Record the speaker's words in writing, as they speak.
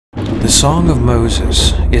Song of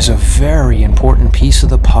Moses is a very important piece of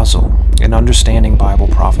the puzzle in understanding Bible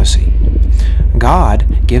prophecy.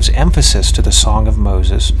 God gives emphasis to the Song of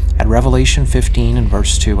Moses at Revelation 15 and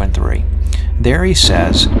verse 2 and 3. There he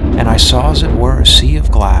says, "And I saw as it were a sea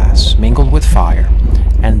of glass mingled with fire,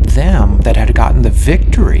 and them that had gotten the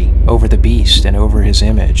victory over the beast and over his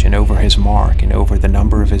image and over his mark and over the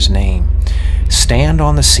number of his name, stand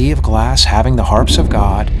on the sea of glass having the harps of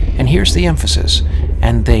God," and here's the emphasis,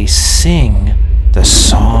 "and they sing the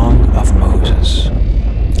Song of Moses."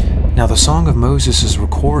 Now the Song of Moses is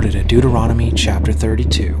recorded at Deuteronomy chapter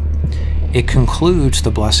 32. It concludes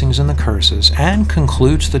the blessings and the curses and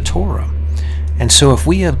concludes the Torah. And so if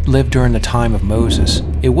we had lived during the time of Moses,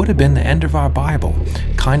 it would have been the end of our Bible,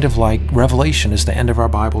 kind of like Revelation is the end of our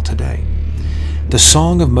Bible today. The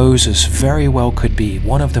Song of Moses very well could be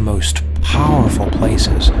one of the most powerful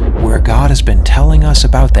places where God has been telling us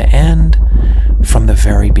about the end from the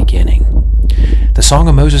very beginning. The Song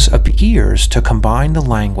of Moses appears to combine the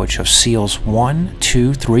language of seals 1,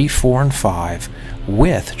 2, 3, 4, and 5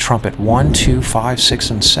 with trumpet 1, 2, 5,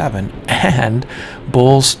 6, and 7 and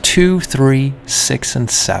bulls 2, 3, 6, and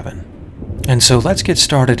 7. And so let's get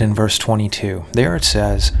started in verse 22. There it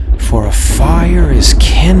says, "For a fire is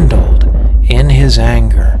kindled in his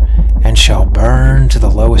anger, and shall burn to the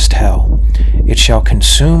lowest hell. It shall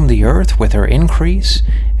consume the earth with her increase,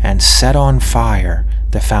 and set on fire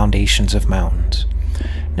the foundations of mountains."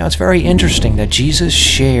 Now it's very interesting that Jesus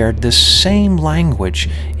shared this same language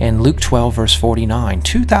in Luke 12 verse 49,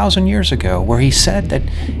 2,000 years ago, where he said that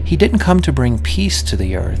he didn't come to bring peace to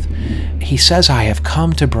the earth. He says, "I have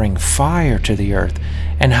come to bring fire to the earth,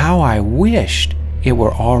 and how I wished it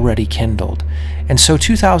were already kindled." And so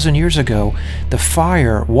 2,000 years ago, the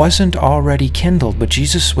fire wasn't already kindled, but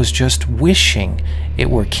Jesus was just wishing it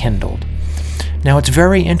were kindled. Now it's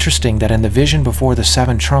very interesting that in the vision before the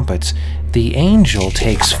 7 trumpets, the angel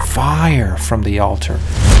takes fire from the altar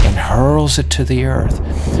and hurls it to the earth.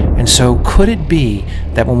 And so could it be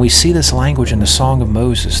that when we see this language in the Song of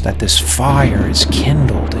Moses, that this fire is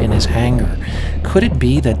kindled in his anger? Could it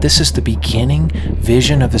be that this is the beginning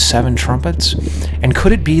vision of the 7 trumpets? And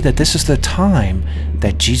could it be that this is the time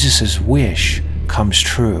that Jesus' wish comes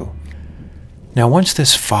true? Now once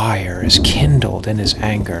this fire is kindled in his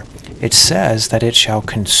anger, it says that it shall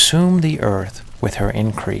consume the earth with her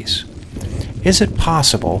increase. Is it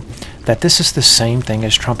possible that this is the same thing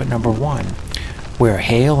as trumpet number 1, where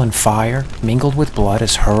hail and fire mingled with blood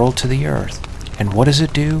is hurled to the earth? And what does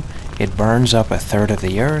it do? It burns up a third of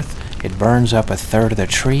the earth, it burns up a third of the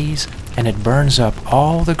trees, and it burns up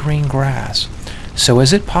all the green grass. So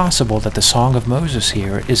is it possible that the Song of Moses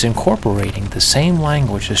here is incorporating the same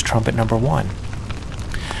language as trumpet number 1?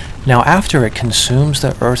 Now after it consumes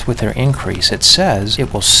the earth with her increase, it says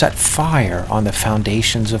it will set fire on the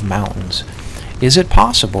foundations of mountains. Is it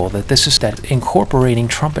possible that this is that incorporating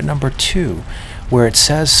trumpet number 2, where it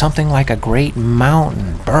says something like a great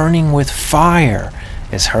mountain burning with fire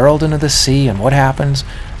is hurled into the sea, and what happens?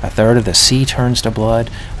 A third of the sea turns to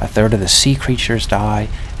blood, a third of the sea creatures die,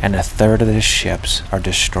 and a third of the ships are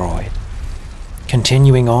destroyed.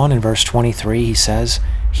 Continuing on in verse 23, he says,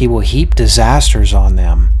 "He will heap disasters on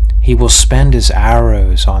them. He will spend his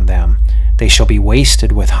arrows on them. They shall be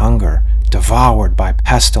wasted with hunger, devoured by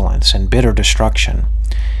pestilence and bitter destruction.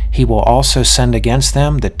 He will also send against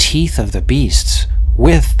them the teeth of the beasts,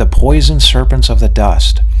 with the poisoned serpents of the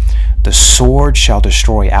dust. The sword shall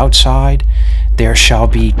destroy outside. There shall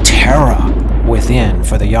be terror within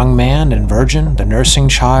for the young man and virgin, the nursing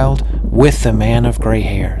child, with the man of gray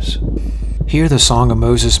hairs." Here the Song of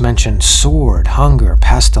Moses mentions sword, hunger,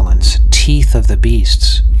 pestilence, teeth of the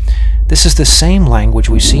beasts. This is the same language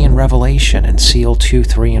we see in Revelation in Seal 2,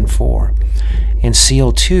 3, and 4. In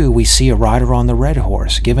Seal 2, we see a rider on the red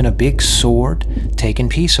horse, given a big sword, taking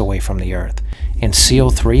peace away from the earth. In Seal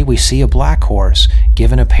 3, we see a black horse,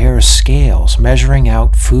 given a pair of scales, measuring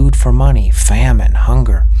out food for money, famine,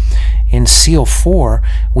 hunger. In Seal 4,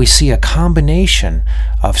 we see a combination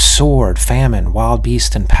of sword, famine, wild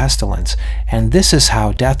beast, and pestilence. And this is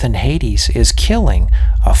how death and Hades is killing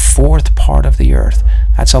a fourth part of the earth.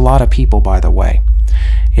 That's a lot of people, by the way.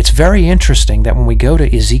 It's very interesting that when we go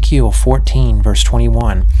to Ezekiel 14, verse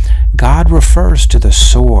 21, God refers to the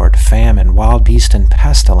sword, famine, wild beast, and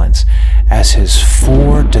pestilence as his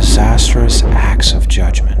 4 disastrous acts of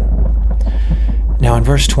judgment. Now in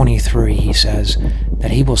verse 23, he says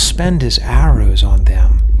that he will spend his arrows on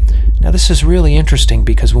them. Now this is really interesting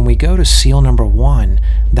because when we go to seal number 1,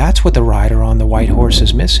 that's what the rider on the white horse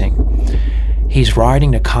is missing. He's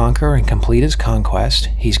riding to conquer and complete his conquest.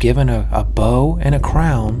 He's given a bow and a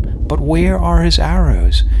crown, but where are his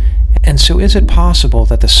arrows? And so is it possible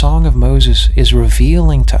that the Song of Moses is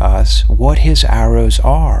revealing to us what his arrows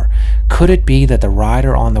are? Could it be that the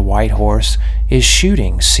rider on the white horse is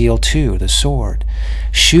shooting seal 2, the sword,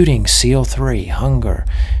 shooting seal 3, hunger,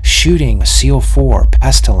 shooting seal 4,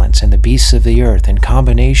 pestilence, and the beasts of the earth in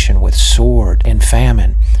combination with sword and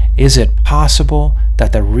famine? Is it possible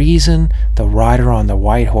that the reason the rider on the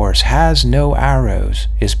white horse has no arrows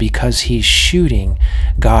is because he's shooting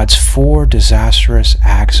God's 4 disastrous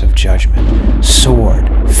acts of judgment: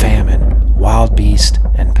 sword, famine, wild beast,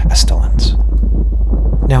 and pestilence?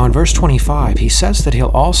 Now in verse 25, he says that he'll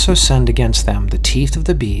also send against them the teeth of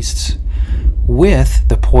the beasts with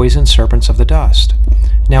the poisoned serpents of the dust.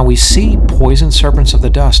 Now we see poisoned serpents of the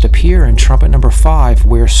dust appear in trumpet number 5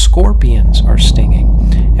 where scorpions are stinging.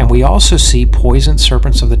 And we also see poisoned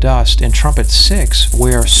serpents of the dust in trumpet 6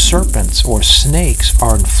 where serpents or snakes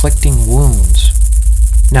are inflicting wounds.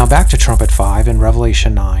 Now back to trumpet 5 in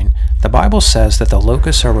Revelation 9, the Bible says that the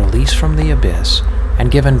locusts are released from the abyss and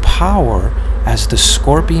given power as the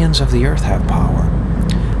scorpions of the earth have power.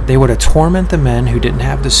 They were to torment the men who didn't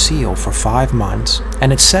have the seal for 5 months,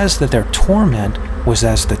 and it says that their torment was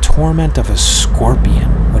as the torment of a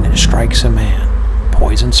scorpion when it strikes a man,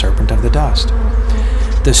 poisoned serpent of the dust.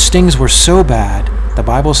 The stings were so bad, the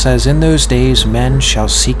Bible says, "In those days men shall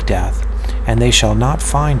seek death, and they shall not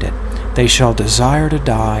find it. They shall desire to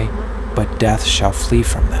die, but death shall flee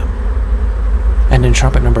from them." And in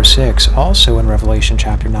trumpet number 6, also in Revelation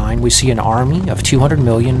chapter 9, we see an army of 200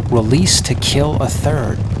 million released to kill a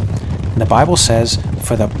third. And the Bible says,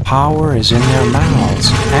 "For the power is in their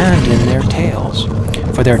mouths and in their tails.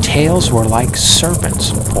 For their tails were like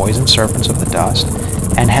serpents," poisoned serpents of the dust,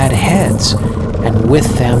 "and had heads, and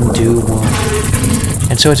with them do wound."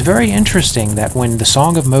 And so it's very interesting that when the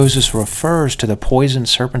Song of Moses refers to the poisoned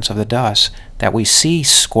serpents of the dust, that we see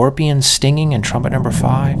scorpions stinging in trumpet number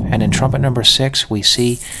 5, and in trumpet number 6 we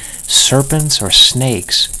see serpents or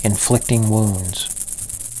snakes inflicting wounds.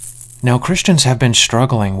 Now Christians have been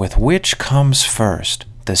struggling with which comes first,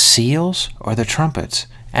 the seals or the trumpets,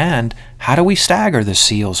 and how do we stagger the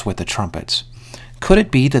seals with the trumpets? Could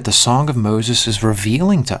it be that the Song of Moses is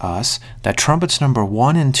revealing to us that trumpets number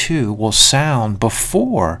 1 and 2 will sound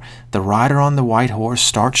before the rider on the white horse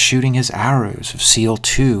starts shooting his arrows of seal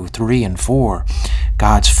 2, 3, and 4,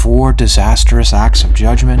 God's 4 disastrous acts of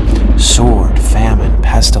judgment: sword, famine,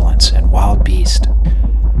 pestilence, and wild beast?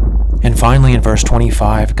 And finally, in verse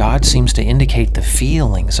 25, God seems to indicate the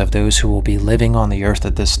feelings of those who will be living on the earth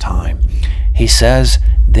at this time. He says,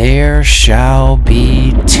 "There shall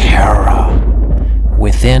be terror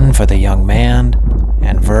within for the young man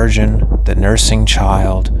and virgin, the nursing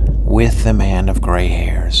child, with the man of gray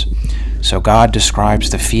hairs." So God describes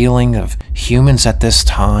the feeling of humans at this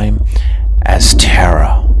time as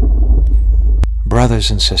terror. Brothers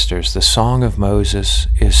and sisters, the Song of Moses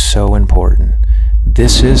is so important.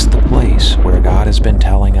 This is the place where God has been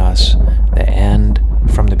telling us the end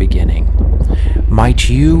from the beginning. Might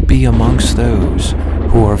you be amongst those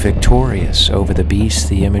who are victorious over the beast,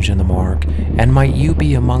 the image, and the mark, and might you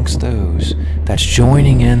be amongst those that's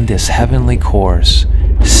joining in this heavenly chorus,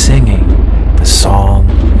 singing the Song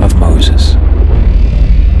of Moses.